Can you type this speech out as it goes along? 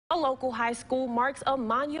local high school marks a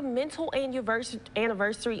monumental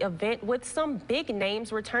anniversary event with some big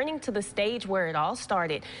names returning to the stage where it all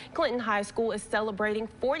started. Clinton High School is celebrating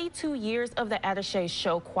 42 years of the Attache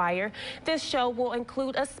Show Choir. This show will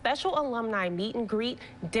include a special alumni meet and greet,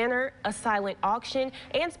 dinner, a silent auction,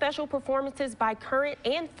 and special performances by current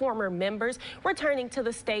and former members. Returning to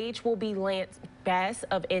the stage will be Lance Bass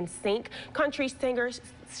of NSYNC, country singers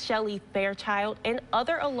Shelley Fairchild, and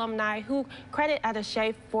other alumni who credit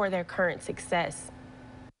Attache for their current success.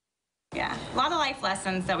 Yeah, a lot of life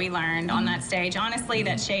lessons that we learned on that stage, honestly,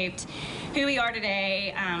 that shaped who we are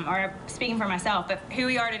today, or speaking for myself, but who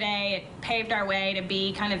we are today. It paved our way to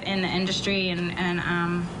be kind of in the industry, and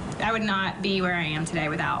I would not be where I am today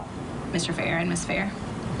without Mr. Fair and Miss Fair.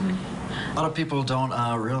 A lot of people don't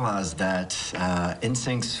realize that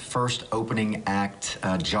NSYNC's first opening act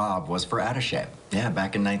job was for Attache. Yeah,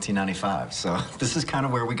 back in 1995. So this is kind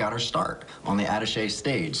of where we got our start, on the Attache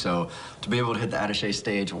stage. So to be able to hit the Attache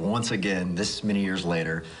stage once again this many years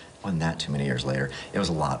later, wasn't that too many years later, it was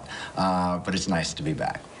a lot, but it's nice to be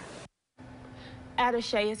back.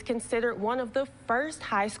 Attache is considered one of the first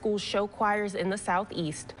high school show choirs in the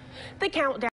Southeast. The countdown